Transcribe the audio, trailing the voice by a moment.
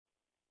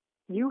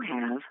You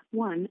have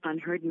one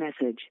unheard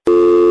message.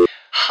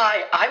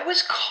 Hi, I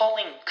was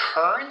calling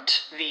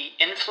Current, the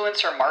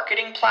influencer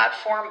marketing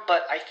platform,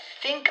 but I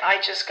think I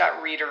just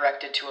got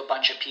redirected to a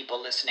bunch of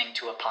people listening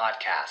to a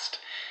podcast.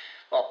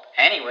 Well,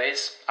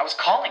 anyways, I was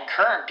calling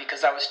Current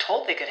because I was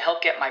told they could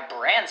help get my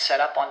brand set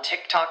up on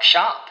TikTok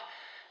Shop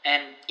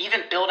and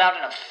even build out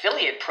an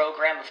affiliate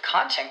program of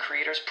content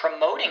creators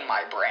promoting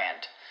my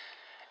brand.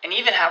 And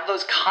even have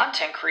those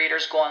content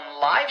creators go on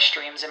live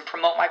streams and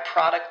promote my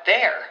product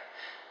there.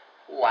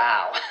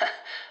 Wow,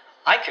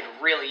 I could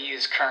really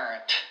use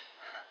Current.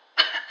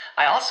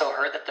 I also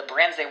heard that the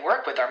brands they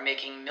work with are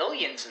making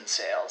millions in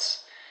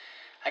sales.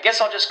 I guess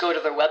I'll just go to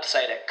their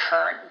website at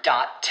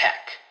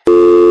current.tech.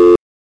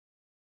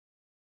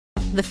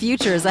 The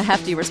future is a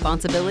hefty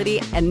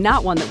responsibility and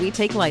not one that we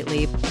take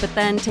lightly. But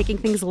then taking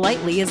things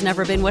lightly has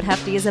never been what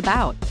Hefty is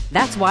about.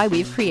 That's why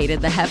we've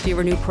created the Hefty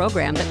Renew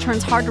program that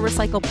turns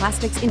hard-to-recycle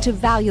plastics into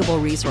valuable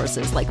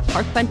resources like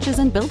park benches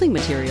and building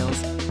materials.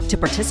 To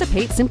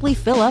participate, simply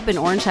fill up an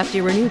orange Hefty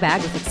Renew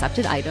bag with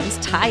accepted items,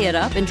 tie it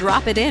up, and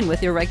drop it in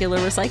with your regular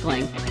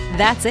recycling.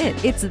 That's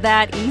it. It's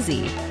that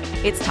easy.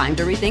 It's time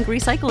to rethink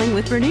recycling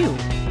with Renew.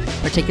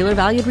 Particular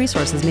valued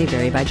resources may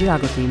vary by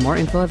geography. More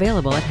info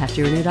available at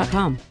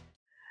heftyrenew.com.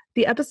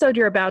 The episode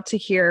you're about to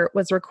hear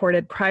was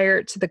recorded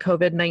prior to the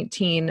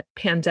COVID-19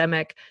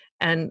 pandemic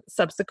and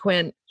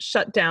subsequent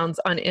shutdowns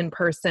on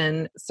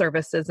in-person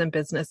services and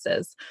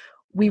businesses.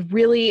 We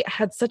really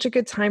had such a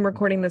good time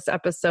recording this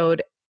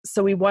episode,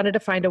 so we wanted to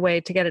find a way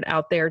to get it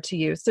out there to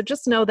you. So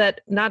just know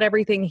that not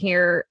everything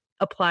here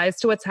applies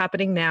to what's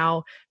happening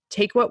now.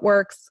 Take what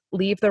works,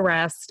 leave the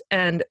rest,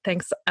 and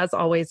thanks as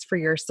always for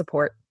your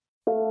support.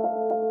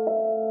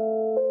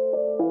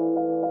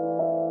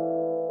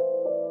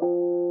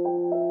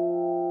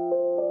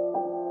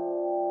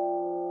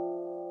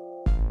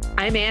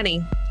 I'm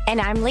Annie. And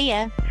I'm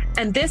Leah.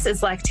 And this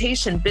is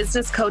Lactation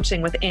Business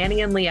Coaching with Annie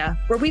and Leah,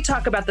 where we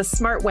talk about the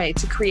smart way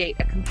to create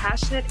a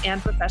compassionate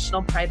and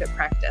professional private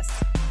practice.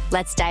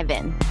 Let's dive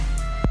in.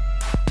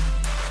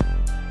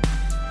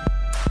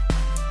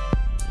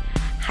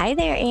 Hi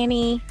there,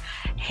 Annie.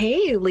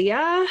 Hey,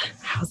 Leah.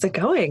 How's it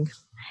going?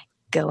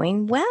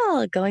 Going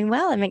well.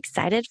 I'm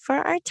excited for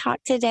our talk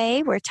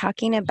today. We're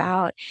talking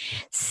about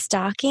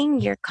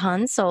stocking your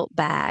consult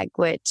bag,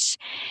 which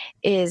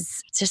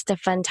is just a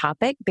fun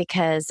topic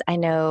because I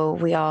know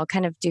we all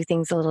kind of do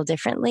things a little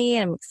differently.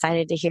 I'm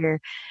excited to hear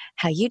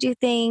how you do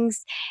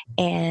things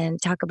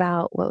and talk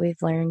about what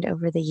we've learned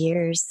over the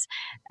years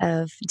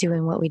of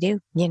doing what we do,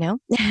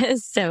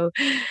 So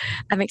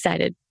I'm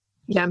excited.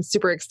 Yeah, I'm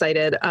super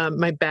excited.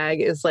 My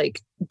bag is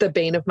like the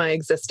bane of my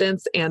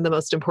existence and the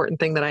most important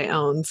thing that I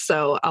own.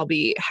 So I'll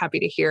be happy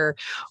to hear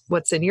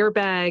what's in your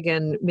bag,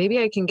 and maybe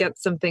I can get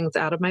some things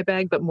out of my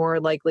bag, but more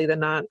likely than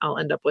not, I'll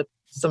end up with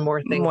some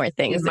more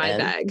things in my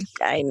bag.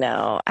 I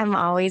know. I'm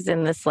always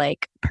in this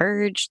like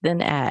purge,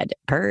 then add.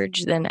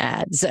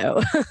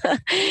 So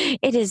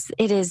it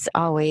is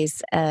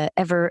always a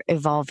ever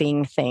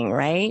evolving thing,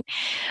 right?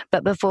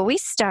 But before we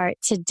start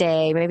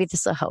today, maybe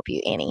this will help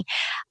you, Annie.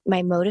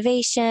 My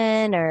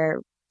motivation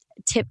or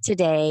tip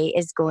today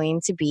is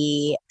going to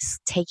be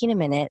taking a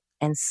minute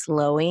and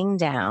slowing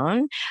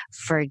down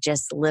for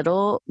just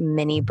little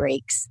mini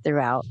breaks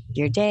throughout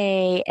your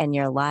day and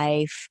your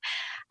life.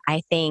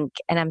 I think,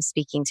 and I'm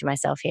speaking to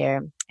myself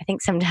here, I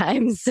think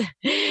sometimes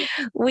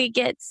we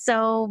get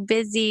so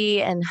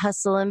busy and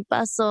hustle and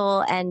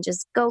bustle and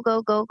just go.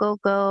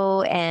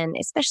 And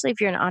especially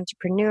if you're an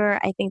entrepreneur,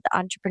 I think the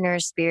entrepreneur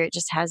spirit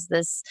just has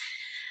this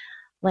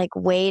like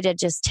way to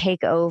just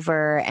take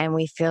over, and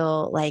we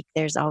feel like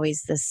there's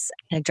always this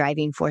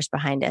driving force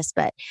behind us.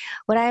 But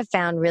what I've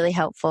found really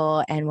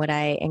helpful and what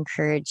I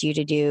encourage you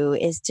to do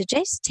is to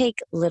just take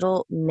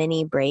little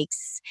mini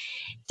breaks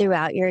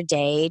throughout your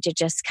day to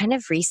just kind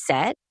of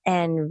reset,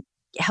 and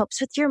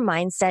helps with your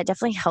mindset,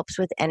 definitely helps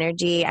with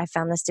energy. I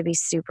found this to be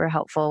super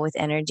helpful with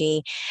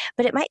energy,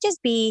 but it might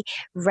just be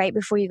right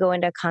before you go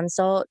into a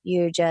consult,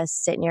 you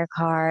just sit in your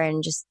car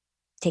and just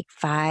take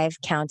 5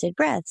 counted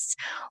breaths,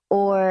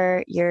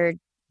 or you're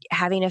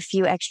having a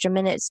few extra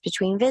minutes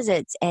between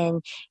visits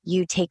and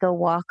you take a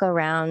walk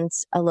around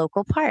a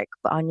local park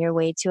on your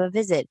way to a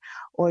visit,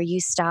 or you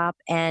stop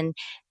and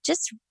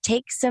just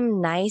take some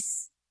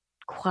nice,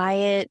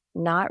 quiet,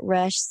 not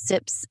rushed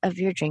sips of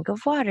your drink of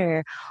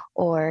water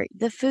or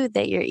the food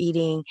that you're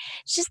eating.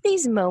 It's just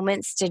these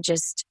moments to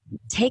just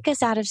take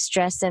us out of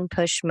stress and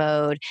push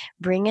mode,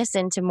 bring us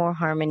into more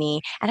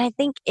harmony. And I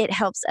think it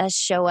helps us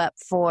show up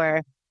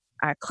for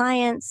our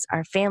clients,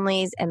 our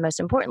families, and most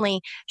importantly,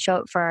 show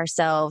up for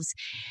ourselves,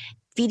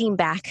 feeding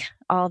back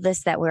all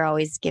this that we're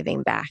always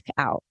giving back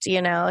out,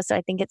 So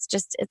I think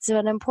it's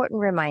an important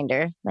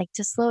reminder, like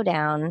to slow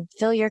down,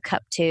 fill your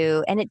cup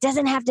too. And it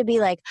doesn't have to be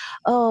like,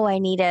 oh, I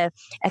need a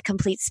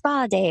complete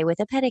spa day with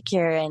a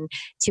pedicure and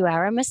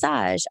 2-hour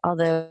massage,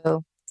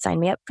 although sign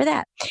me up for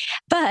that.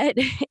 But,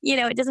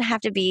 it doesn't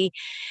have to be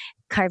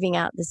carving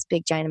out this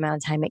big giant amount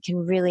of time. It can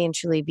really and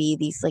truly be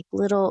these like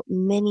little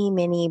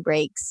mini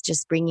breaks,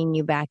 just bringing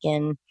you back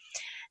in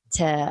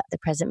to the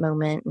present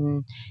moment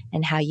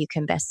and how you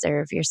can best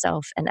serve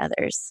yourself and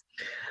others.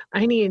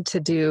 I need to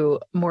do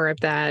more of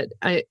that.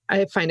 I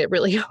find it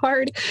really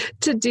hard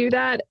to do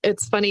that.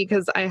 It's funny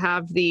because I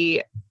have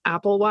the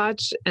Apple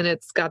Watch and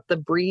it's got the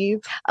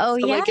breathe. Oh,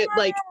 so yeah. Like it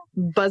like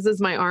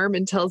buzzes my arm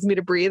and tells me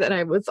to breathe. And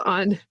I was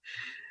on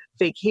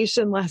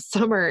vacation last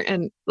summer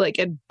and like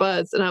it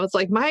buzzed. And I was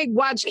like, my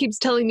watch keeps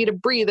telling me to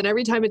breathe. And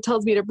every time it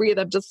tells me to breathe,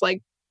 I'm just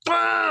like,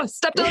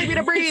 stop telling me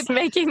to breathe. It's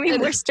making me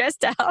more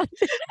stressed out.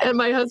 And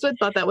my husband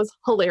thought that was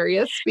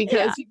hilarious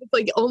because he was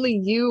like,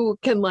 only you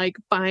can like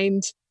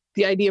find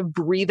the idea of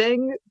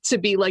breathing to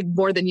be like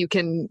more than you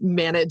can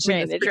manage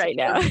right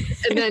now.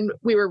 And then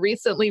we were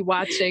recently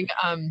watching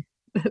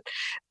the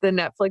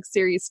Netflix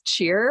series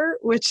Cheer,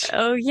 which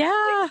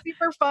was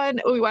super fun.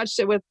 We watched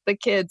it with the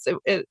kids.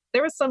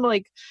 There was some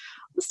like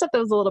stuff that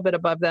was a little bit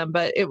above them,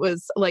 but it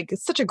was like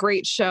such a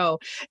great show.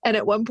 And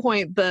at one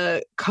point,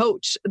 the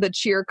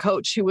cheer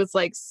coach, who was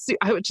like,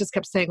 I would just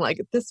kept saying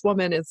like, this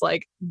woman is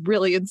like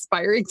really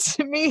inspiring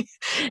to me.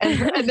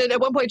 And then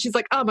at one point she's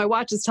like, oh, my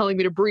watch is telling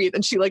me to breathe.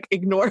 And she like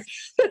ignored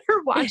that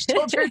her watch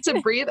told her to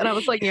breathe. And I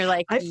was like, you're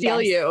like, I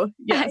feel you.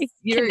 Yes,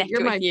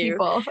 you're my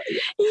people.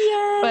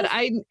 Yes. But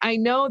I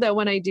know that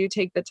when I do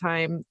take the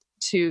time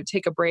to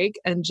take a break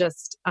and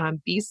just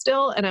be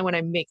still. And when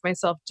I make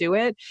myself do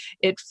it,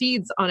 it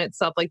feeds on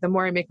itself. Like the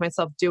more I make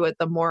myself do it,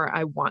 the more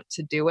I want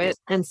to do it.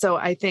 And so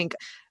I think,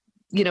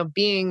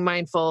 being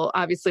mindful,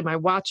 obviously my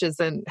watch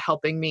isn't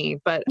helping me,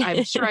 but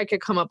I'm sure I could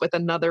come up with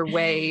another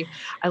way.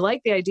 I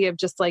like the idea of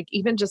just like,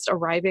 even just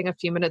arriving a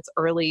few minutes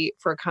early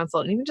for a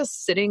consult and even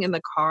just sitting in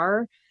the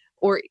car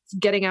or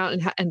getting out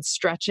and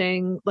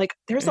stretching. Like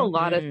there's a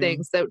lot of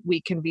things that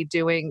we can be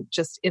doing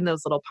just in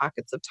those little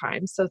pockets of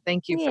time. So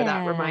thank you for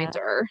that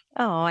reminder.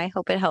 Oh, I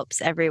hope it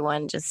helps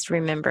everyone just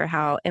remember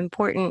how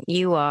important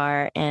you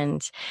are,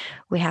 and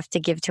we have to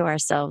give to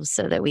ourselves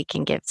so that we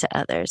can give to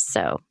others.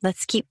 So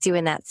let's keep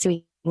doing that so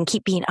we can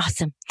keep being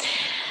awesome.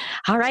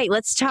 All right,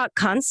 let's talk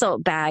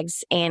consult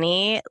bags,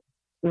 Annie.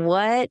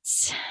 What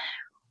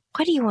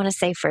do you want to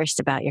say first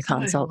about your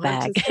consult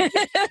bag? Where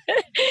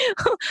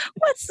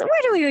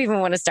do we even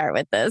want to start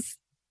with this?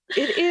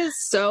 It is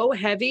so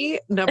heavy,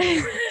 number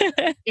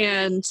one.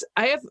 And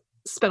I have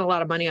spent a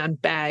lot of money on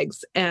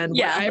bags. And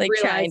I've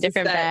trying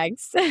different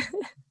bags.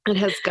 It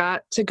has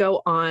got to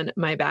go on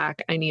my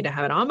back. I need to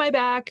have it on my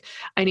back.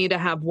 I need to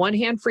have one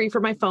hand free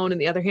for my phone and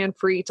the other hand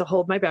free to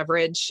hold my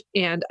beverage.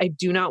 And I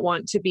do not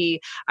want to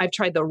I've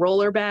tried the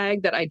roller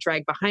bag that I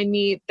drag behind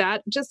me.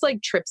 That just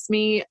like trips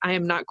me. I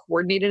am not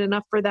coordinated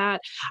enough for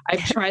that.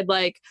 I've tried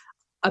like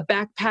a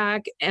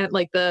backpack and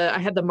I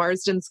had the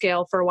Marsden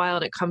scale for a while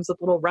and it comes with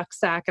a little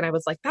rucksack. And I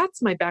was like,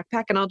 that's my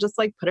backpack. And I'll just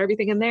like put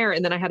everything in there.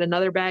 And then I had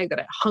another bag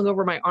that I hung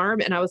over my arm.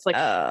 And I was like,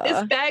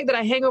 this bag that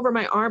I hang over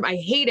my arm, I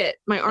hate it.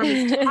 My arm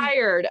is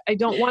tired. I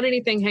don't want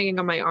anything hanging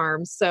on my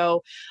arm.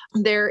 So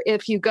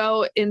if you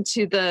go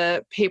into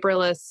the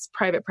Paperless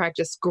Private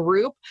Practice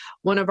group,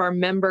 one of our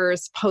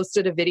members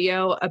posted a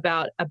video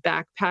about a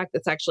backpack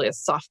that's actually a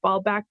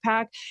softball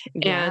backpack.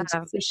 And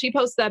so she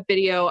posted that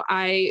video.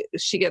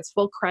 She gets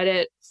full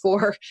credit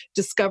for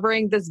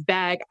discovering this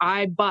bag.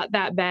 I bought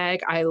that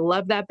bag. I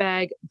love that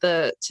bag.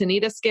 The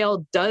Tanita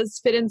scale does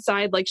fit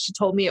inside like she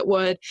told me it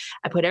would.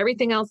 I put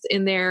everything else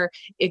in there.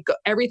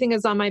 Everything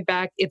is on my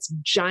back. It's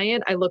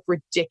giant. I look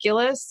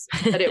ridiculous,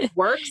 but it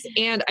works.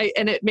 And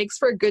it makes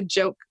for a good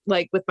joke.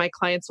 Like with my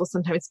clients will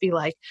sometimes be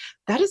like,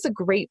 that is a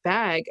great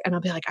bag. And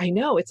I'll be like, I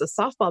know, it's a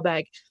softball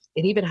bag.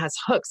 It even has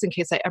hooks in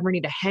case I ever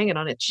need to hang it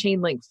on a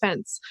chain link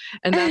fence.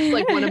 And that's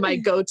like one of my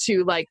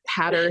go-to like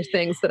patter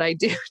things that I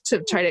do to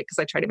because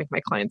I try to make my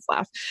clients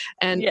laugh.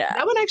 And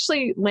that one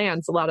actually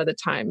lands a lot of the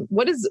time.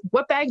 What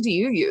bag do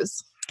you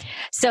use?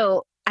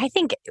 So I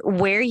think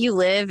where you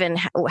live and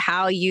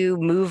how you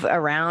move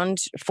around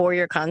for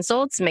your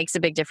consults makes a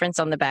big difference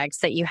on the bags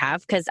that you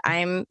have. Because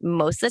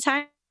most of the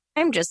time,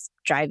 I'm just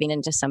driving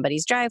into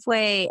somebody's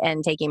driveway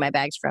and taking my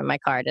bags from my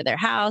car to their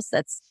house.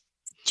 That's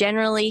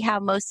generally how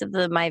most of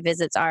my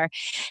visits are.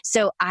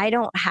 So I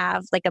don't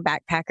have like a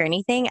backpack or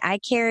anything. I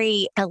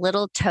carry a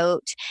little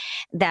tote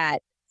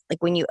that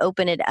like when you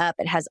open it up,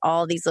 it has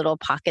all these little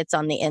pockets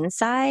on the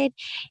inside.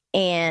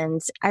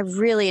 And I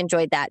really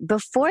enjoyed that.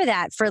 Before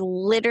that, for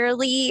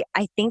literally,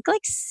 I think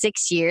like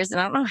 6 years, and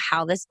I don't know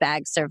how this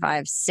bag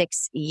survived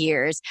 6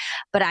 years,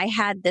 but I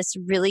had this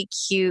really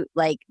cute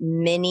like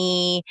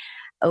mini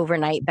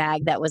overnight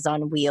bag that was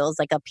on wheels,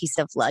 like a piece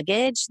of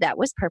luggage that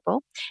was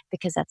purple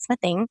because that's my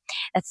thing.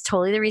 That's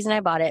totally the reason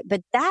I bought it.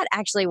 But that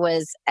actually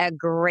was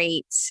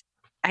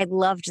I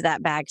loved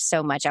that bag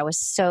so much. I was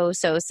so,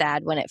 so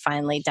sad when it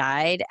finally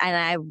died. And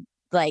I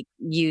like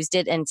used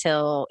it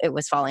until it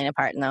was falling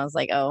apart. And I was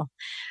like, oh,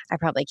 I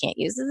probably can't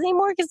use this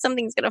anymore because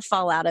something's going to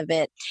fall out of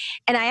it.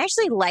 And I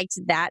actually liked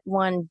that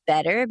one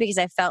better because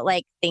I felt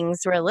like things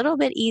were a little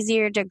bit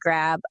easier to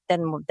grab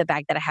than the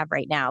bag that I have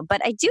right now.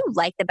 But I do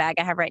like the bag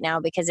I have right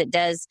now because it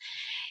does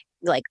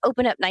like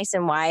open up nice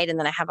and wide. And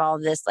then I have all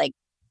this like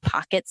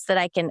pockets that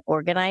I can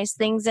organize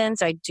things in.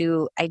 So I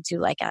do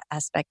like that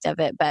aspect of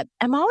it, but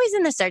I'm always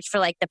in the search for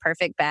like the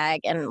perfect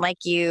bag. And like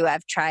you,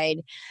 I've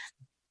tried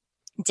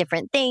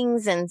different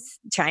things and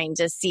trying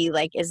to see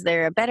like, is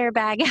there a better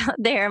bag out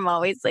there? I'm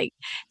always like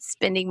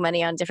spending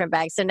money on different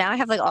bags. So now I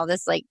have like all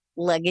this like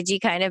luggagey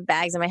kind of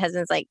bags, and my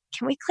husband's like,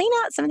 can we clean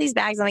out some of these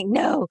bags? I'm like,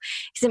 no,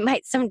 because it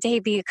might someday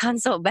be a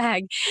consult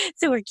bag.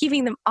 So we're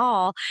keeping them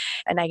all.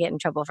 And I get in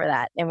trouble for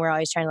that. And we're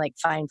always trying to like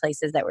find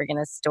places that we're going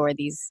to store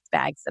these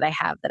bags that I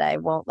have that I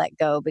won't let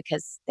go,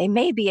 because they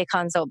may be a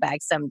consult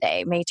bag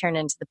someday, may turn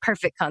into the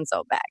perfect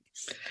consult bag.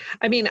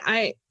 I mean,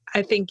 I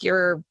think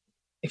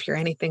if you're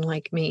anything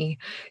like me,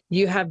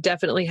 you have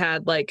definitely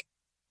had like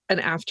an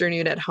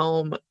afternoon at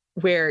home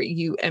where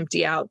you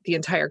empty out the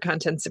entire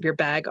contents of your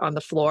bag on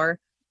the floor.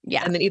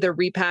 Yeah. And then either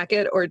repack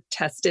it or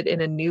test it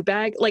in a new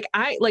bag. Like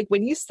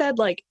when you said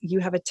like you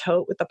have a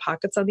tote with the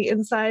pockets on the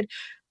inside,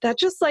 that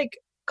just like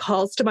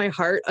calls to my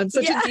heart on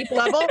such a deep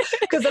level,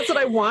 because that's what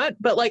I want.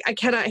 But like I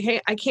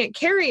can't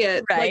carry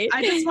it. Right.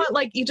 Like, I just want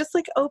like you just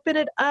like open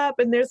it up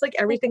and there's like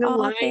everything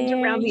aligned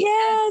around the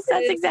Yes, edges.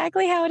 that's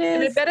exactly how it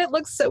is. And I bet it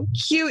looks so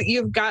cute.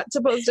 You've got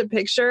to post a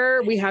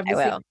picture. We have to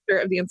see a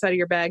picture of the inside of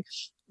your bag,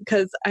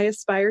 because I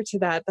aspire to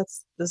that.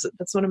 That's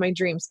one of my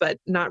dreams, but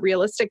not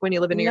realistic when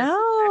you live in New York.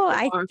 No,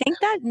 I think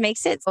that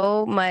makes it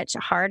so much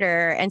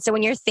harder. And so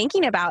when you're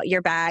thinking about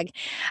your bag,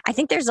 I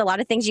think there's a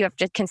lot of things you have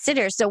to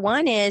consider. So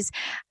one is,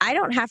 I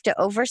don't have to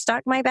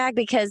overstock my bag,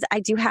 because I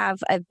do have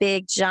a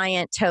big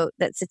giant tote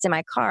that sits in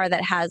my car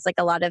that has like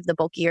a lot of the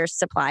bulkier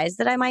supplies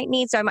that I might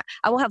need. So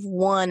I will have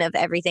one of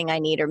everything I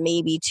need, or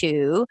maybe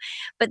two,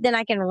 but then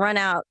I can run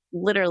out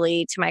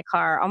literally to my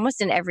car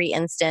almost in every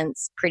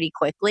instance pretty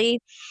quickly.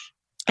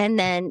 And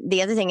then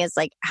the other thing is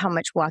like, how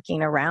much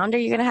walking around are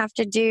you going to have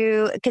to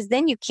do? Because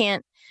then you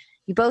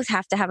both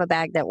have to have a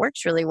bag that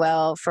works really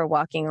well for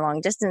walking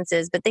long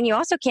distances, but then you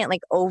also can't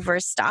like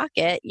overstock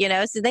it,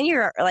 So then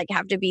you're like,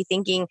 have to be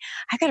thinking,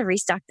 I got to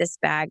restock this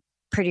bag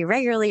pretty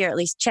regularly, or at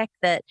least check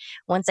that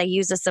once I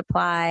use a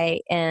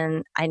supply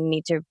and I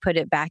need to put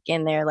it back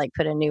in there, like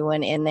put a new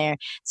one in there.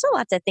 It's a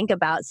lot to think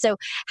about. So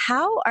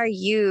how are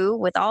you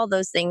with all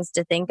those things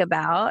to think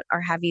about,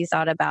 or have you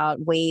thought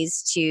about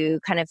ways to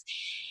kind of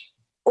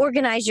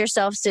organize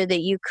yourself so that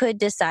you could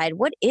decide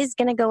what is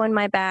going to go in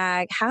my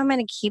bag? How am I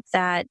going to keep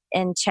that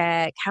in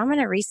check? How am I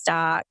going to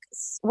restock?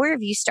 Where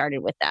have you started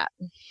with that?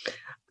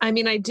 I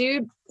mean, I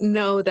do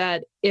know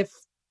that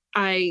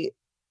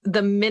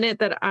the minute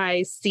that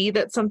I see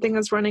that something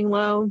is running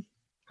low,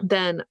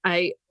 then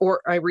I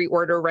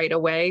reorder right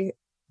away,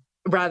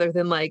 rather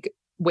than like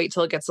wait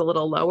till it gets a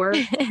little lower.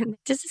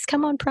 Does this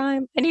come on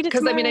Prime? I need it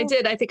tomorrow.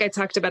 Because I think I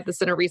talked about this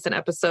in a recent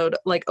episode,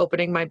 like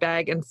opening my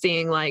bag and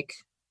seeing like,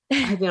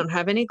 I don't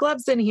have any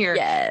gloves in here.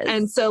 Yes.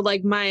 And so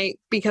like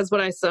because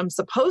what I'm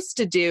supposed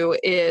to do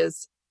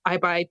is I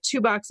buy 2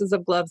 boxes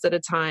of gloves at a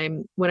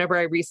time. Whenever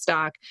I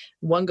restock,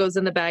 one goes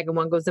in the bag and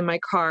one goes in my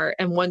car.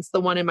 And once the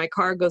one in my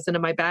car goes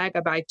into my bag, I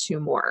buy 2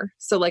 more.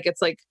 So like,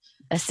 it's like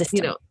a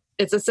system.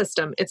 It's a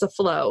system. It's a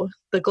flow.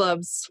 The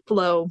gloves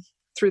flow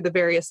through the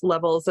various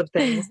levels of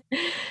things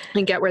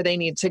and get where they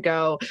need to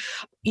go.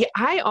 Yeah.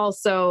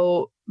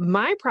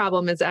 My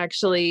problem is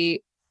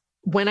actually,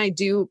 when I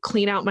do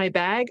clean out my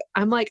bag,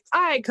 I'm like,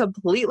 I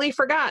completely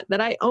forgot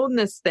that I own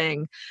this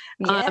thing.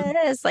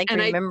 Yes, like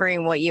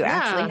remembering what you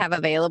actually have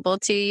available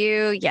to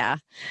you. Yeah.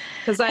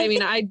 Because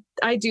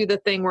I do the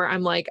thing where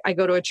I'm like, I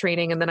go to a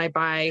training and then I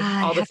buy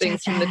all the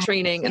things from the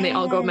training and they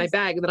all go in my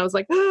bag. And then I was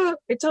like, I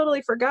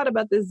totally forgot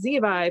about this Z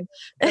Vibe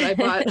that I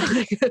bought.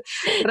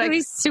 That'd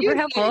be super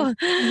helpful.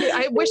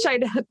 I wish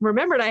I'd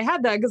remembered I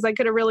had that, because I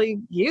could have really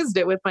used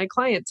it with my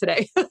client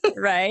today.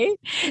 Right.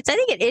 So I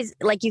think it is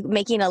like you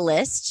making a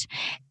list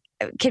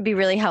could be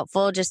really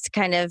helpful, just to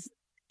kind of,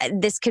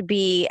 this could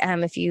be,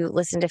 if you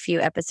listened a few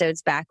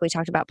episodes back, we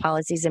talked about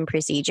policies and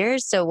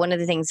procedures. So one of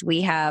the things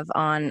we have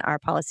on our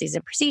policies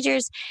and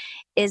procedures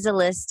is a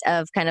list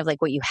of kind of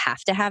like what you have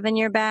to have in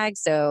your bag.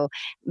 So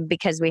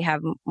because we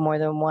have more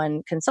than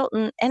one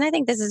consultant, and I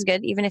think this is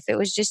good, even if it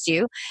was just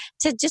you,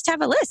 to just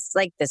have a list.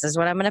 Like, this is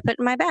what I'm going to put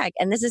in my bag,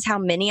 and this is how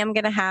many I'm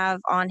going to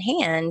have on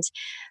hand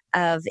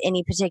of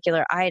any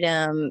particular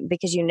item,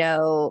 because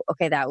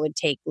okay, that would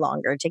take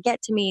longer to get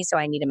to me. So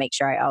I need to make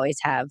sure I always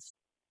have.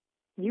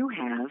 You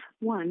have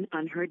one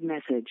unheard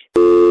message.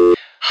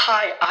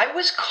 Hi, I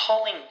was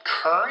calling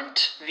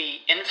Current, the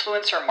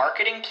influencer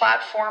marketing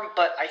platform,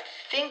 but I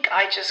think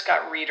I just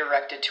got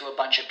redirected to a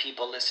bunch of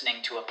people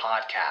listening to a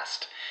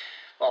podcast.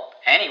 Well,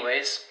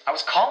 anyways, I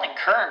was calling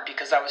Current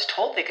because I was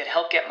told they could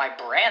help get my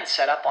brand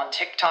set up on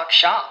TikTok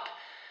Shop,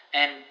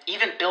 and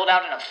even build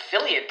out an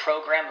affiliate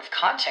program of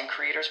content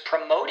creators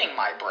promoting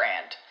my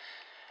brand,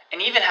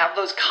 and even have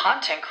those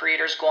content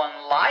creators go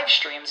on live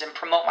streams and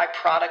promote my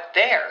product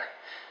there.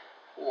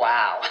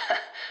 Wow,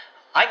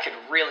 I could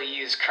really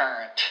use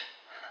Current.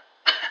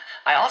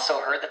 I also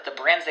heard that the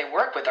brands they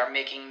work with are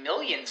making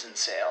millions in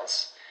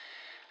sales.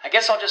 I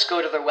guess I'll just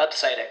go to their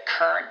website at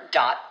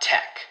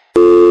current.tech.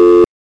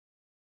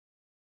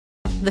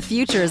 The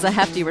future is a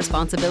hefty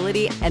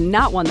responsibility and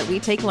not one that we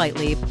take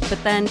lightly, but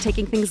then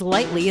taking things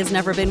lightly has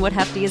never been what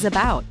Hefty is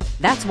about.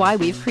 That's why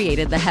we've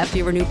created the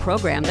Hefty Renew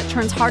program that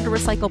turns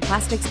hard-to-recycle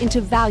plastics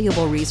into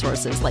valuable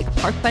resources like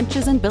park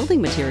benches and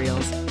building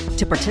materials.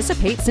 To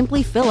participate,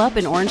 simply fill up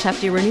an orange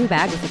Hefty Renew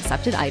bag with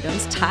accepted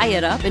items, tie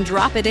it up, and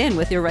drop it in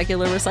with your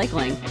regular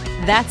recycling.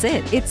 That's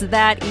it. It's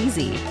that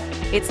easy.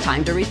 It's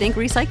time to rethink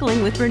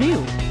recycling with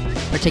Renew.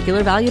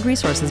 Particular valued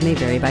resources may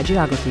vary by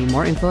geography.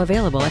 More info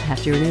available at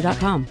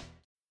heftyrenew.com.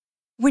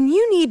 When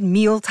you need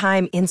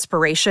mealtime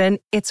inspiration,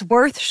 it's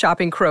worth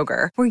shopping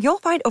Kroger, where you'll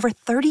find over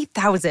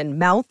 30,000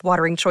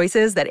 mouth-watering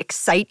choices that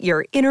excite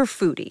your inner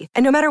foodie.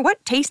 And no matter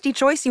what tasty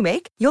choice you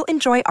make, you'll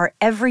enjoy our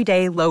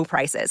everyday low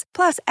prices,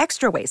 plus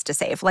extra ways to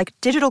save, like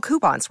digital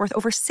coupons worth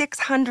over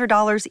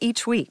 $600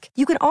 each week.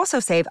 You can also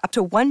save up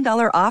to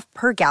 $1 off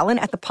per gallon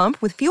at the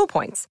pump with fuel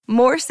points.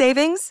 More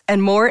savings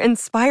and more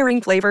inspiring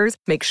flavors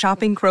make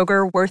shopping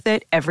Kroger worth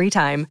it every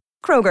time.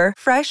 Kroger,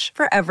 fresh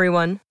for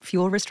everyone.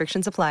 Fuel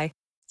restrictions apply.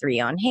 3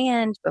 on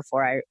hand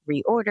before I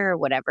reorder,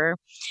 whatever.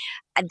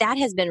 That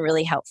has been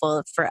really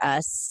helpful for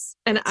us.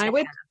 And I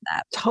would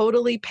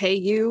totally pay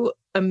you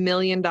 $1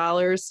 million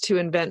to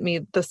invent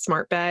me the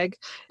smart bag,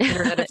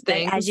 Internet of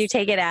Things. As you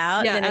take it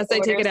out. Yeah, as I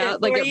take it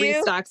out, like it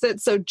restocks it.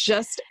 So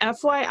just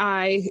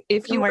FYI,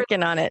 if you're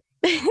working on it,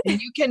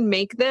 you can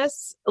make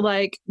this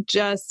I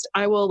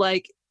will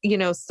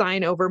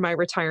sign over my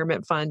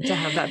retirement fund to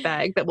have that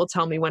bag that will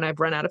tell me when I've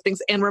run out of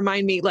things and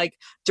remind me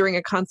during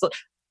a consult.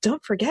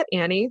 Don't forget,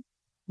 Annie,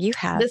 you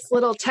have this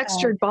little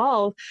textured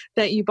ball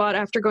that you bought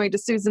after going to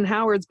Susan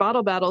Howard's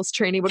Bottle Battles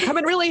training would come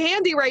in really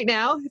handy right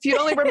now. If you'd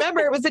only remember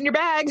it was in your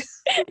bag.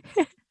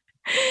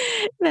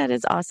 That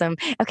is awesome.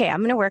 Okay, I'm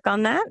going to work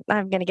on that.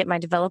 I'm going to get my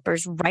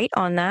developers right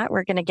on that.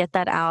 We're going to get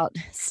that out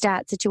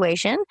stat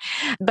situation.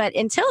 But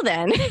until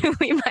then,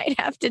 we might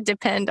have to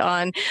depend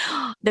on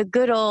the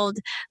good old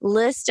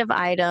list of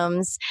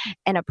items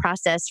and a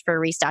process for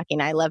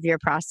restocking. I love your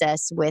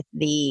process with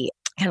the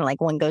kind of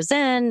like one goes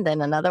in,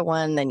 then another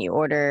one, then you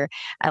order.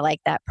 I like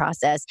that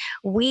process.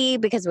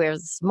 Because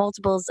there's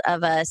multiples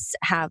of us,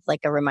 have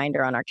like a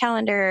reminder on our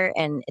calendar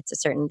and it's a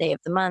certain day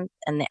of the month,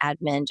 and the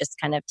admin just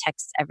kind of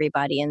texts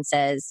everybody and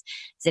says,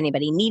 does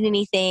anybody need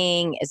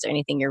anything? Is there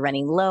anything you're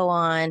running low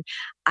on?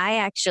 I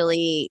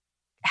actually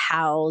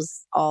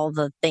house all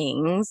the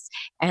things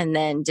and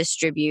then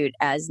distribute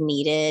as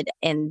needed.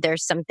 And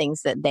there's some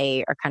things that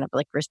they are kind of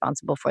like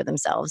responsible for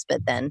themselves,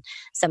 but then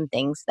some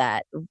things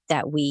that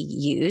we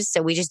use.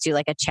 So we just do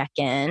like a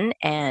check-in,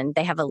 and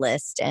they have a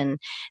list and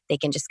they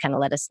can just kind of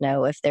let us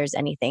know if there's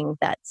anything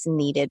that's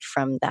needed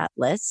from that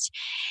list.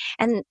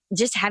 And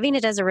just having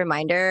it as a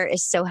reminder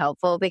is so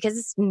helpful, because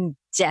it's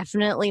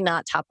definitely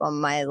not top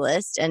on my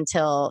list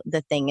until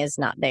the thing is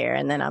not there.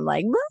 And then I'm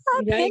like,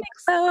 panic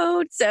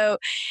mode. So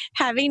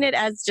having it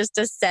as just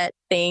a set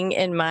thing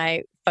in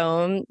my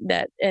phone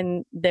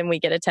and then we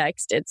get a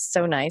text, it's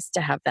so nice to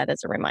have that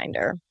as a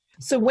reminder.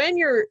 So when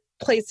you're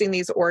placing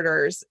these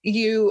orders,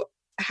 you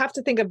have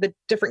to think of the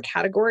different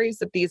categories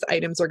that these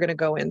items are going to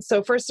go in.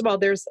 So first of all,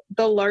 there's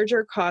the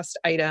larger cost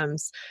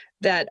items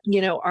that,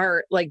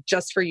 are like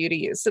just for you to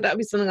use. So that would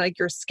be something like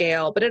your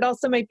scale, but it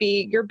also might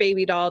be your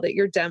baby doll, that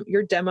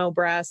your demo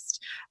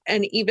breast,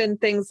 and even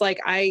things like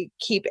I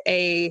keep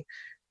a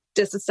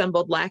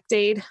disassembled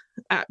Lactaid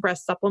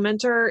breast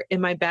supplementer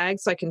in my bag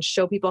so I can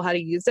show people how to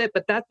use it.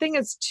 But that thing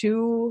is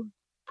too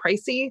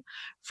pricey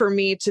for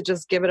me to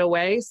just give it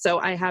away. So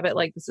I have it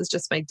like, this is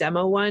just my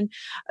demo one,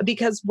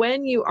 because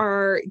when you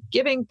are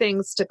giving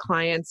things to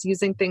clients,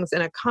 using things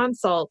in a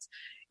consult,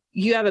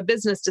 you have a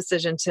business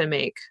decision to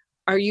make.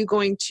 Are you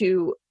going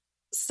to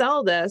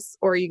sell this,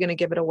 or are you going to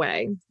give it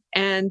away?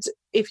 And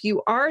if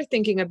you are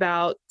thinking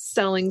about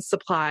selling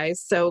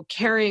supplies, so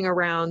carrying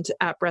around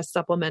at-breast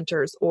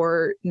supplementers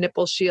or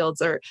nipple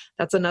shields, or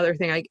that's another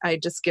thing, I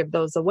just give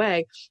those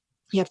away.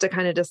 You have to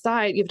kind of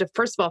decide. You have to,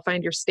 first of all,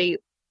 find your state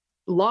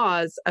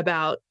laws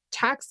about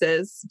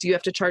taxes. Do you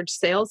have to charge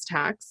sales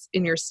tax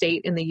in your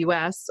state in the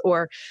US,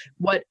 or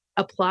what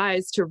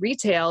applies to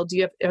retail?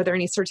 Are there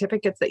any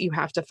certificates that you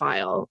have to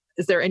file?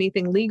 Is there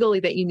anything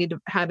legally that you need to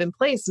have in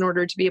place in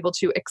order to be able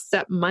to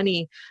accept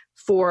money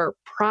for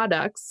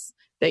products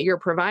that you're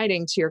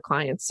providing to your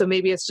clients? So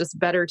maybe it's just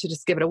better to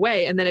just give it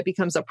away, and then it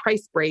becomes a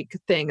price break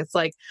thing. It's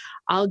like,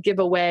 I'll give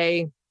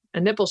away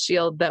a nipple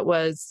shield that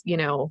was,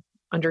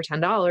 under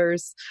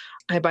 $10.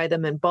 I buy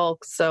them in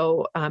bulk.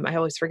 So I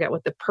always forget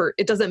what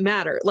it doesn't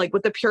matter. Like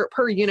what the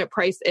per unit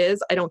price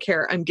is, I don't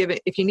care.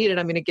 If you need it,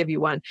 I'm going to give you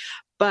one.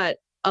 But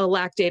a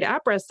Lactaid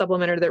at-breast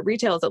supplementer that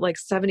retails at like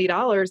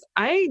 $70,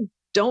 I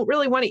don't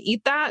really want to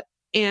eat that.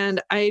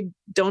 And I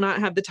do not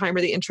have the time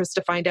or the interest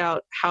to find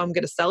out how I'm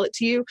going to sell it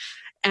to you.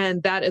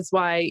 And that is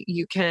why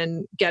you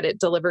can get it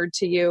delivered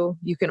to you.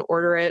 You can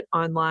order it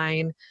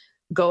online.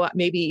 Go out,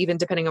 maybe even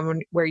depending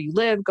on where you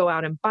live, go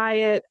out and buy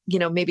it,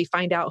 maybe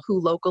find out who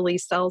locally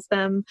sells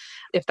them,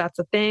 if that's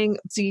a thing.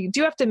 So you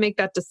do have to make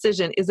that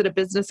decision. Is it a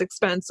business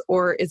expense,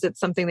 or is it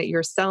something that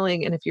you're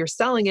selling? And if you're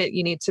selling it,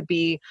 you need to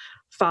be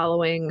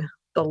following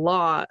the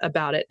law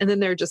about it. And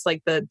then they're just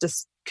like the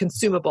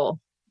consumable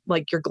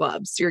like your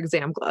gloves, your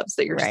exam gloves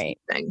that you're just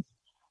using.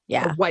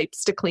 Yeah. Or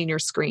wipes to clean your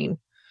screen.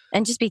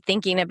 And just be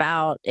thinking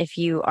about if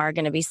you are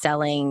going to be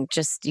selling,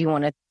 just you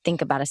want to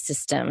think about a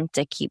system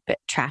to keep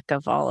track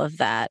of all of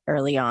that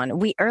early on.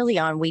 We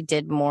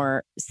did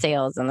more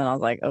sales, and then I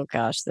was like, oh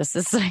gosh, this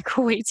is like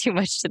way too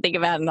much to think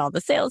about, and all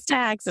the sales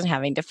tax and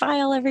having to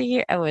file every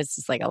year. It was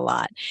just like a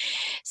lot.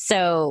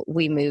 So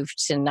we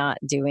moved to not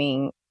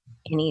doing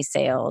any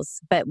sales.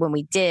 But when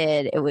we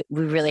did, we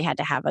really had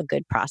to have a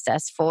good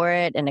process for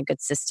it and a good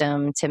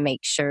system to make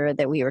sure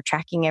that we were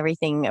tracking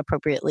everything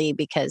appropriately,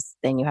 because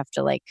then you have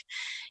to, like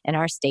in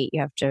our state,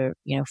 you have to,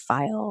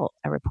 file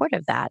a report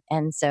of that.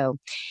 And so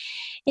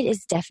it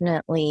is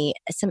definitely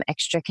some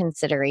extra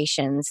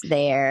considerations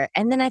there.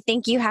 And then I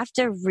think you have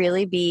to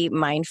really be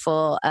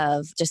mindful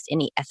of just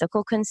any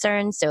ethical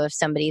concerns. So if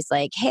somebody's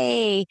like,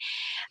 hey,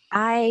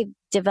 I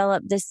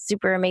developed this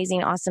super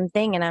amazing, awesome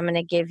thing, and I'm going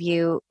to give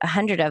you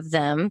 100 of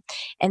them,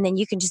 and then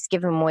you can just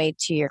give them away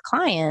to your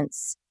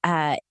clients,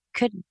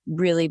 could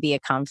really be a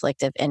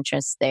conflict of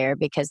interest there,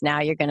 because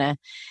now you're going to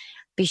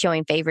be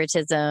showing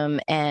favoritism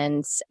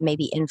and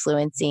maybe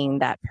influencing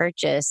that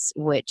purchase,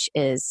 which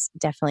is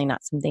definitely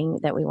not something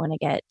that we want to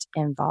get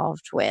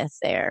involved with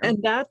there.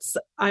 And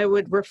I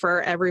would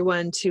refer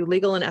everyone to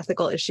Legal and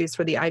Ethical Issues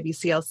for the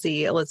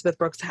IBCLC. Elizabeth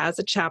Brooks has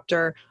a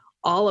chapter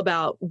all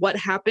about what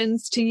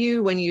happens to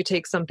you when you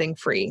take something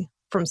free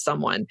from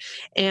someone.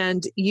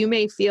 And you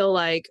may feel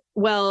like,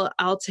 well,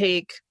 I'll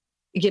take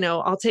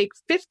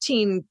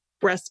 15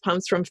 breast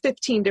pumps from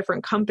 15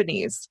 different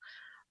companies,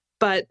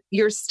 but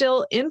you're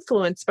still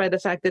influenced by the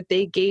fact that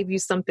they gave you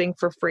something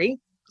for free.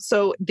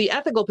 So the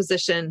ethical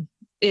position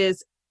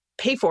is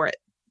pay for it.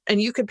 And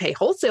you could pay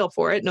wholesale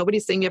for it.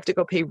 Nobody's saying you have to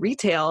go pay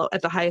retail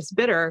at the highest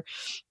bidder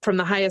from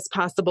the highest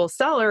possible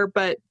seller,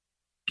 but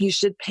you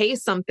should pay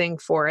something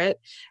for it.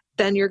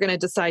 Then you're going to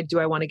decide, do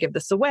I want to give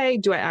this away?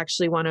 Do I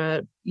actually want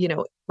to,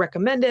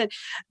 recommend it?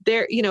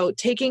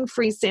 Taking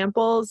free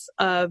samples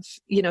of,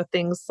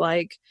 things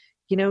like,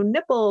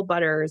 nipple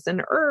butters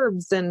and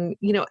herbs, and,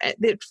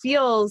 it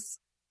feels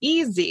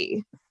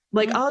easy.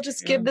 Like, I'll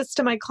just give this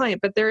to my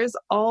client, but there is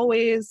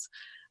always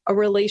a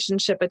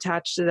relationship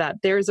attached to that.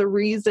 There's a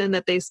reason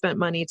that they spent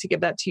money to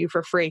give that to you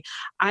for free.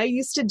 I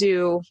used to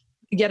do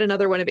yet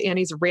another one of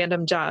Annie's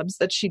random jobs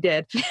that she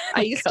did.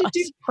 I used to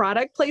do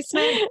product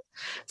placement.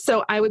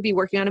 So I would be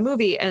working on a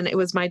movie, and it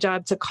was my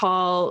job to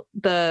call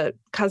the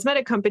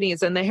cosmetic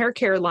companies and the hair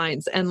care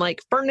lines and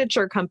like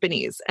furniture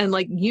companies and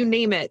like, you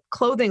name it,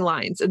 clothing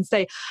lines, and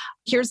say,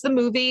 here's the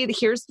movie,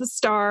 here's the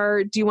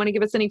star. Do you want to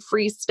give us any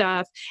free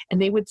stuff?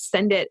 And they would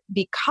send it,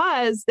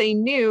 because they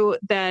knew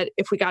that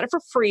if we got it for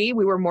free,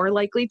 we were more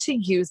likely to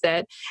use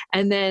it.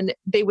 And then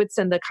they would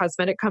send, the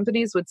cosmetic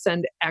companies would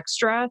send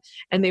extra,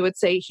 and they would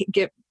say,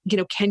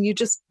 can you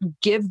just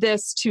give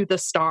this to the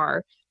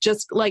star?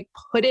 Just like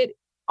put it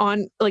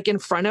on, like in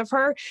front of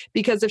her,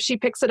 because if she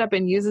picks it up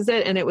and uses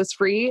it and it was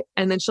free,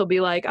 and then she'll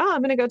be like, oh,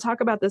 I'm going to go talk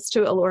about this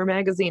to Allure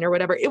magazine or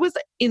whatever. It was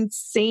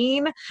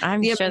insane.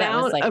 The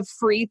amount of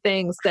free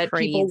things that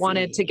people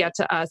wanted to get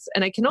to us.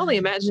 And I can only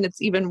imagine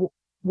it's even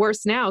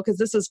worse now, because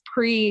this is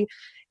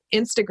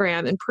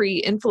pre-Instagram and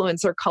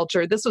pre-influencer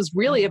culture. This was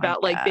really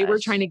about like, they were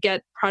trying to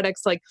get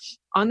products like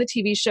on the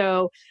TV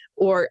show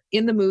or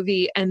in the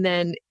movie, and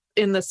then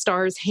in the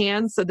star's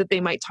hands so that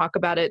they might talk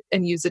about it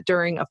and use it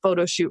during a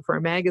photo shoot for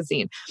a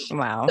magazine.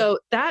 Wow. So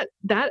that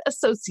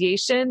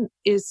association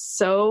is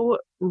so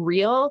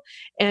real.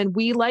 And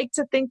we like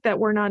to think that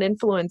we're not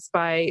influenced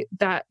by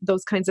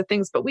those kinds of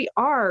things, but we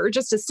are, or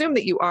just assume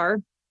that you are,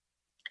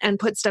 and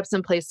put steps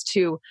in place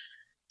to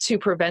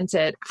prevent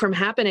it from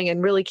happening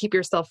and really keep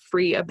yourself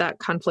free of that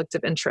conflict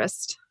of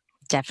interest.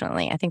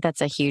 Definitely. I think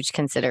that's a huge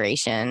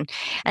consideration.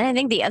 And I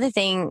think the other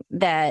thing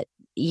that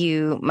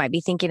you might be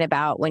thinking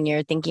about when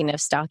you're thinking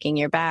of stocking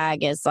your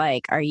bag is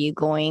like, are you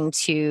going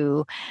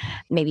to,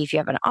 maybe if you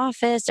have an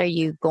office, are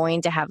you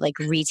going to have like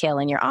retail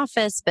in your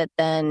office, but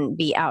then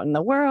be out in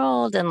the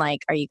world? And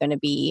like, are you going to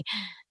be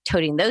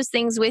toting those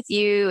things with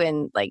you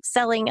and like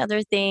selling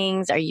other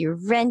things? Are you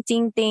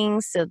renting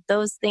things? So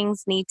those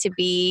things need to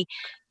be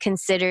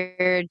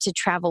considered to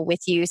travel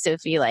with you. So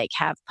if you like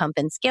have pump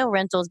and scale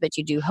rentals, but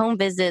you do home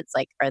visits,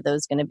 like are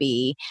those going to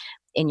be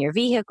in your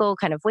vehicle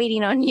kind of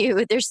waiting on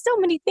you? There's so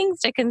many things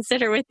to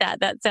consider with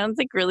that. That sounds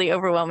like really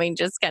overwhelming,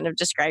 just kind of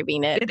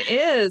describing it. It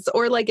is.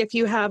 Or like if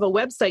you have a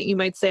website, you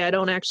might say, I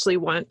don't actually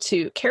want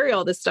to carry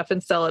all this stuff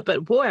and sell it,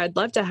 but boy, I'd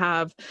love to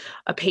have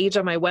a page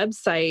on my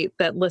website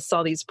that lists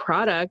all these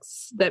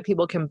products that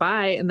people can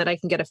buy and that I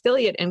can get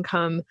affiliate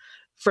income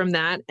from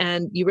that.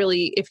 And you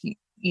really, if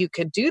you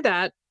could do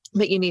that,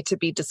 but you need to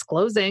be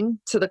disclosing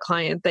to the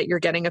client that you're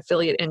getting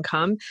affiliate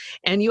income.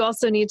 And you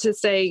also need to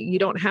say, you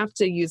don't have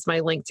to use my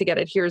link to get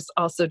it. Here's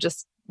also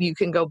just, you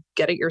can go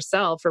get it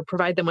yourself, or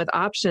provide them with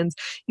options.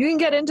 You can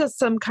get into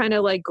some kind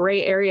of like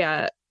gray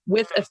area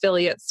with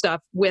affiliate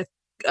stuff, with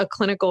a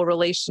clinical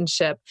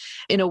relationship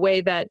in a way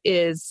that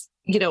is,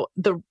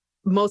 the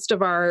most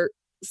of our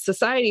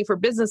society for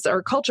business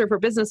or culture for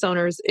business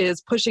owners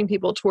is pushing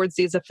people towards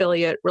these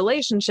affiliate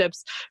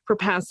relationships for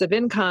passive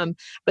income.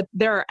 But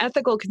there are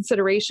ethical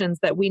considerations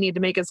that we need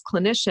to make as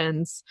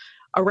clinicians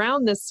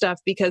around this stuff,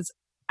 because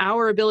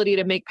our ability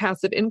to make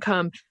passive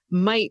income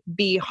might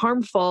be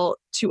harmful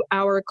to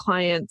our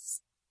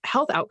clients'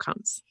 health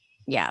outcomes.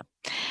 Yeah.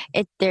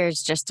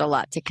 There's just a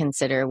lot to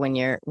consider when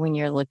you're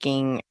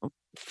looking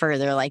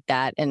further like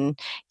that. And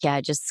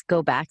yeah, just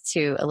go back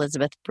to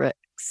Elizabeth Brooks'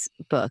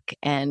 book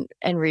and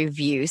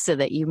review so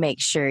that you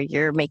make sure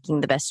you're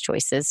making the best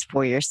choices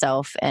for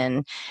yourself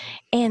and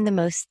the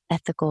most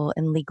ethical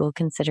and legal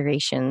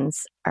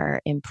considerations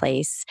are in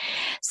place.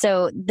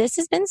 So this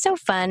has been so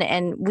fun,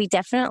 and we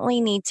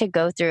definitely need to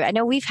go through. I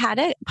know we've had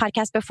a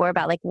podcast before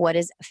about like what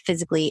is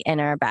physically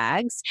in our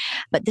bags,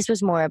 but this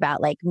was more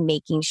about like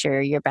making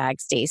sure your bag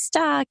stays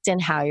stocked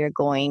and how you're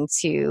going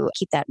to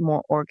keep that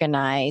more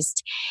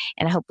organized.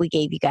 And I hope we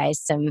gave you guys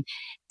some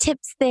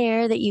tips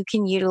there that you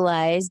can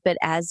utilize. But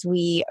as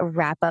we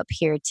wrap up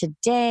here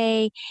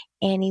today,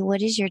 Annie,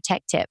 what is your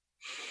tech tip?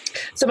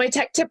 So my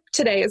tech tip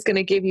today is going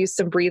to give you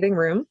some breathing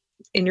room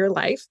in your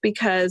life,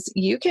 because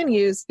you can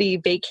use the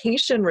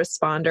vacation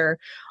responder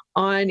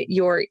on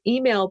your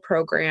email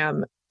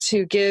program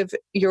to give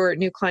your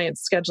new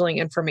clients scheduling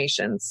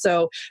information.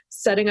 So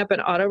setting up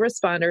an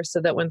autoresponder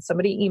so that when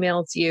somebody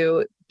emails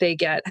you, they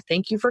get,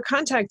 "Thank you for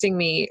contacting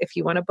me. If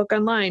you want to book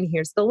online,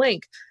 here's the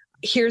link.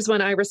 Here's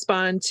when I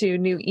respond to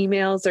new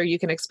emails," or you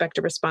can expect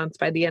a response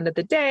by the end of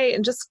the day.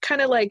 And just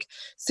kind of like,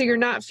 so you're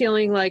not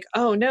feeling like,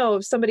 oh no,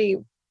 if somebody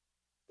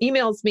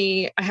emails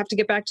me, I have to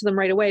get back to them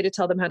right away to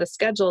tell them how to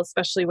schedule,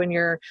 especially when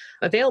you're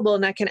available.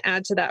 And that can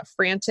add to that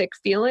frantic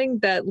feeling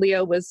that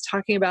Leah was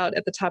talking about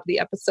at the top of the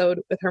episode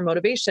with her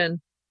motivation.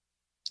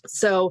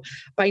 So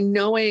by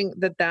knowing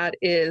that that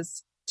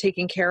is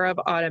taken care of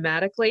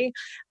automatically,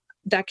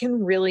 that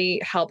can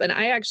really help. And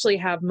I actually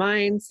have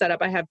mine set up.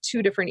 I have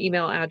 2 different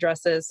email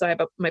addresses. So I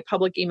have my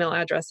public email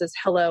address is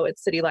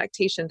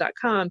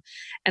hello@citylactation.com.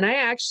 And I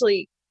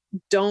actually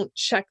don't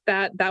check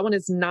that. That one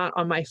is not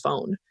on my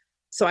phone.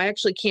 So I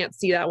actually can't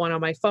see that one on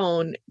my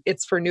phone.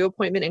 It's for new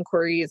appointment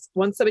inquiries.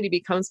 Once somebody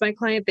becomes my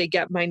client, they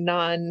get my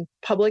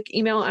non-public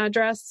email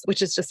address,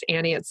 which is just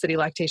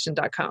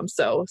Annie@citylactation.com.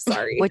 So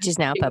sorry. Which is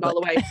now public. All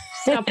the way.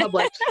 It's now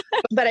public.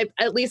 But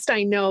at least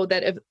I know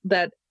that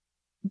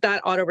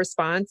that auto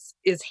response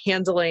is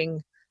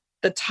handling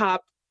the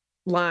top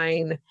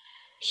line.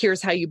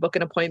 Here's how you book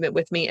an appointment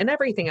with me, and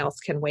everything else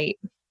can wait.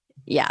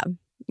 Yeah.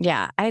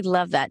 Yeah, I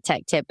love that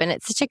tech tip. And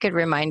it's such a good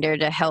reminder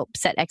to help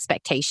set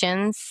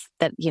expectations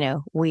that,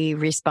 we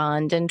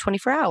respond in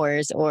 24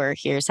 hours, or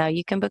here's how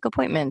you can book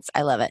appointments.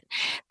 I love it.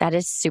 That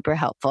is super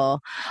helpful.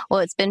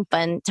 Well, it's been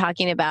fun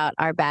talking about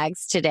our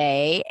bags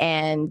today,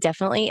 and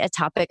definitely a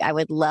topic I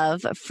would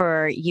love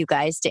for you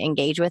guys to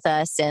engage with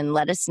us and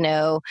let us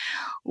know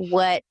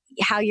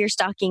how you're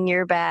stocking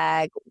your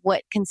bag,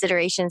 what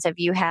considerations have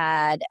you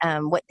had,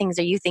 what things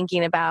are you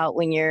thinking about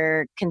when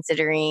you're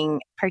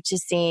considering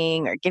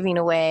purchasing or giving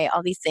away,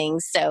 all these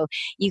things. So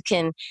you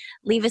can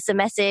leave us a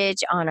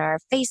message on our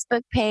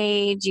Facebook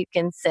page. You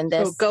can send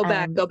us... go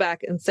back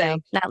and say... No,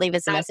 not leave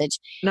us a message.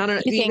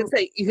 No.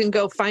 You can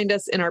go find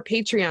us in our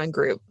Patreon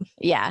group.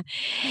 Yeah.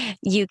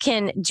 You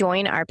can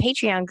join our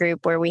Patreon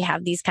group where we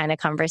have these kind of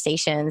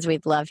conversations.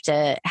 We'd love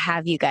to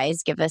have you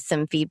guys give us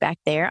some feedback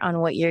there on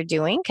what you're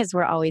doing, because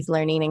we're always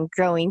learning and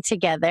growing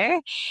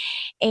together.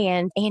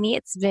 And Annie,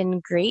 it's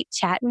been great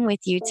chatting with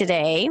you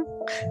today.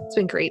 It's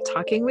been great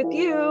talking with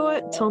you.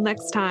 Till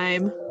next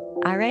time.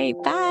 All right.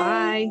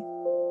 Bye. Bye.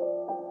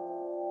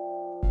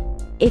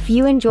 If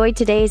you enjoyed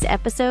today's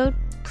episode,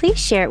 please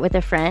share it with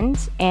a friend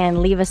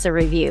and leave us a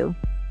review.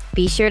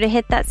 Be sure to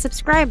hit that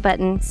subscribe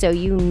button so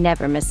you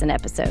never miss an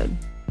episode.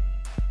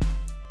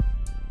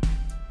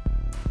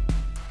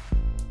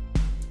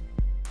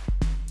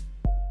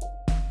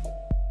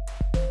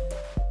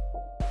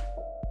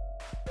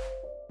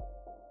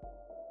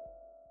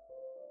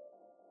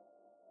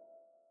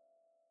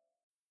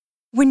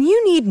 When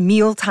you need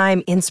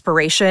mealtime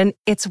inspiration,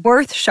 it's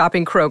worth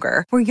shopping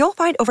Kroger, where you'll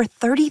find over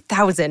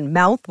 30,000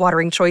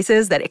 mouth-watering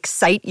choices that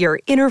excite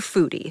your inner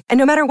foodie. And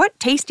no matter what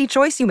tasty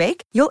choice you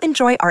make, you'll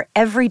enjoy our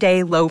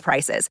everyday low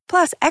prices,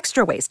 plus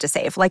extra ways to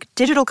save, like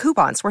digital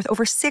coupons worth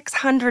over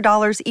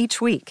 $600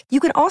 each week. You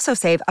can also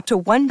save up to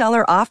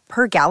 $1 off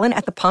per gallon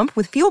at the pump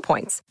with fuel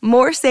points.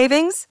 More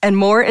savings and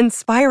more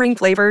inspiring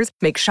flavors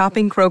make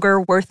shopping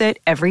Kroger worth it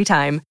every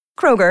time.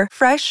 Kroger,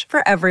 fresh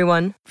for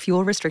everyone.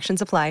 Fuel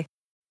restrictions apply.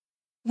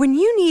 When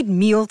you need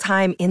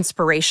mealtime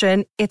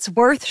inspiration, it's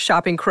worth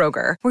shopping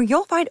Kroger, where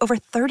you'll find over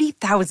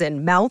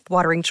 30,000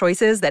 mouth-watering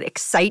choices that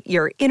excite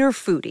your inner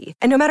foodie.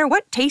 And no matter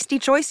what tasty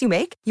choice you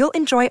make, you'll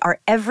enjoy our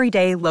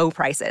everyday low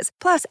prices,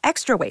 plus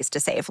extra ways to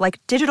save,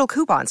 like digital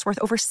coupons worth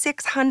over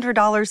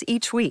 $600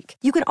 each week.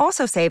 You can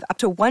also save up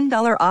to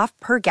 $1 off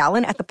per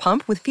gallon at the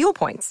pump with fuel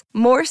points.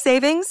 More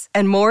savings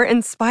and more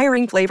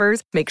inspiring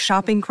flavors make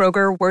shopping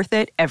Kroger worth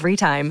it every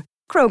time.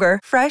 Kroger,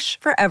 fresh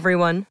for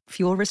everyone.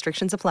 Fuel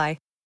restrictions apply.